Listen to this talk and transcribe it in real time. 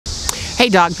Hey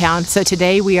Dog Pound, so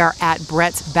today we are at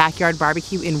Brett's Backyard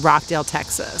BBQ in Rockdale,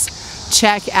 Texas.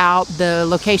 Check out the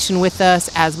location with us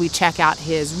as we check out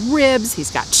his ribs.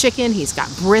 He's got chicken, he's got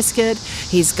brisket,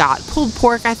 he's got pulled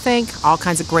pork, I think. All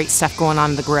kinds of great stuff going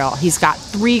on the grill. He's got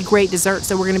 3 great desserts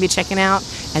that we're gonna be checking out.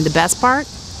 And the best part,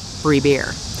 free beer.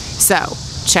 So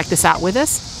check this out with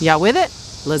us. Y'all with it?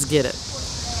 Let's get it.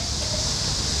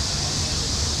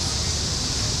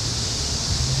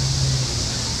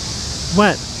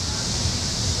 What?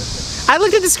 I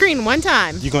looked at the screen one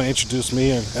time. You gonna introduce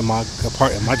me, or am I a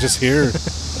part? Am I just here?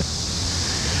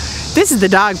 This is the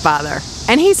Dawgfatha,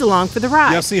 and he's along for the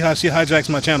ride. Y'all see how she hijacks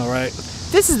my channel, right?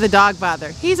 This is the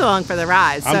Dawgfatha. He's along for the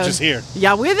ride. I'm just here.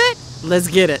 Y'all with it? Let's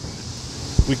get it.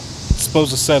 We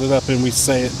supposed to set it up and we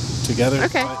say it together.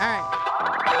 Okay. All right.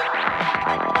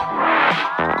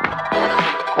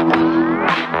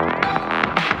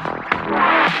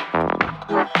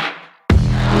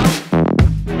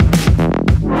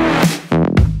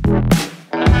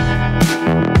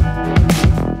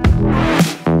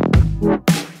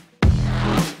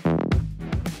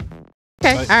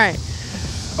 Okay, all right.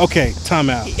 Okay, time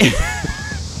out.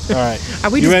 All right. Are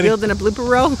we just building a blooper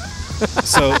reel?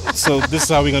 So this is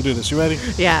how we're gonna do this. You ready?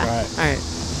 Yeah. All right. All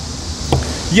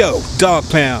right. Yo, Dog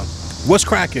Pound, what's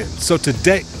cracking? So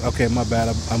today, okay, my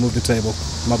bad. I moved the table.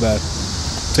 My bad.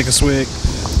 Take a swig.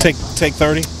 Take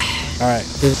 30. All right.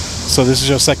 So this is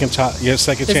your second chance. This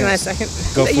is my second.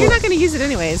 Go for You're it. not gonna use it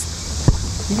anyways.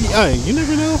 Hey, you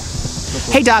never know.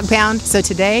 Hey Dog Pound, so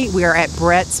today we are at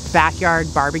Brett's Backyard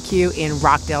BBQ in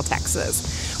Rockdale, Texas.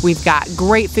 We've got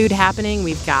great food happening,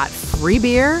 we've got free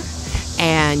beer,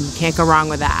 and you can't go wrong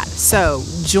with that. So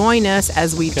join us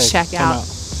as we check out.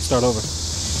 Start over.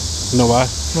 You know why?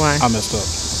 Why? I messed up.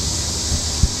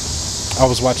 I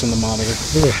was watching the monitor.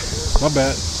 My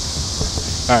bad.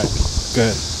 All right,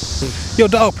 good. Yo,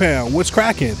 Dog Pound, what's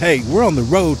cracking? Hey, we're on the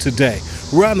road today.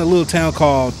 We're out in a little town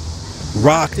called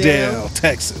Rockdale,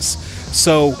 Texas.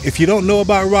 So if you don't know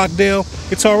about Rockdale,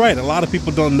 it's all right. A lot of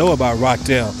people don't know about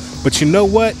Rockdale, but you know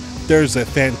what? There's a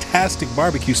fantastic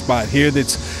barbecue spot here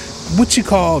that's what you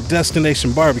call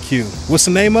destination barbecue. What's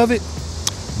the name of it?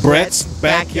 Brett's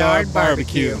Backyard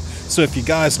BBQ. So if you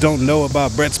guys don't know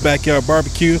about Brett's Backyard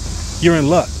BBQ, you're in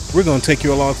luck. We're gonna take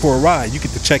you along for a ride. You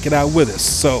get to check it out with us.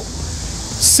 So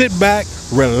sit back,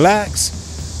 relax,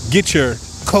 get your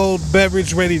cold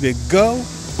beverage ready to go.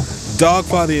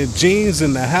 Dawgfatha and Jeans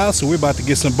in the house, and we're about to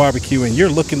get some barbecue, and you're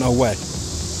looking away.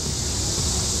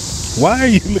 Why are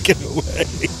you looking away?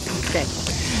 Okay.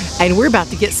 And we're about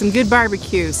to get some good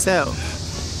barbecue, so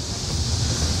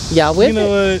y'all with it? You know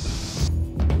what?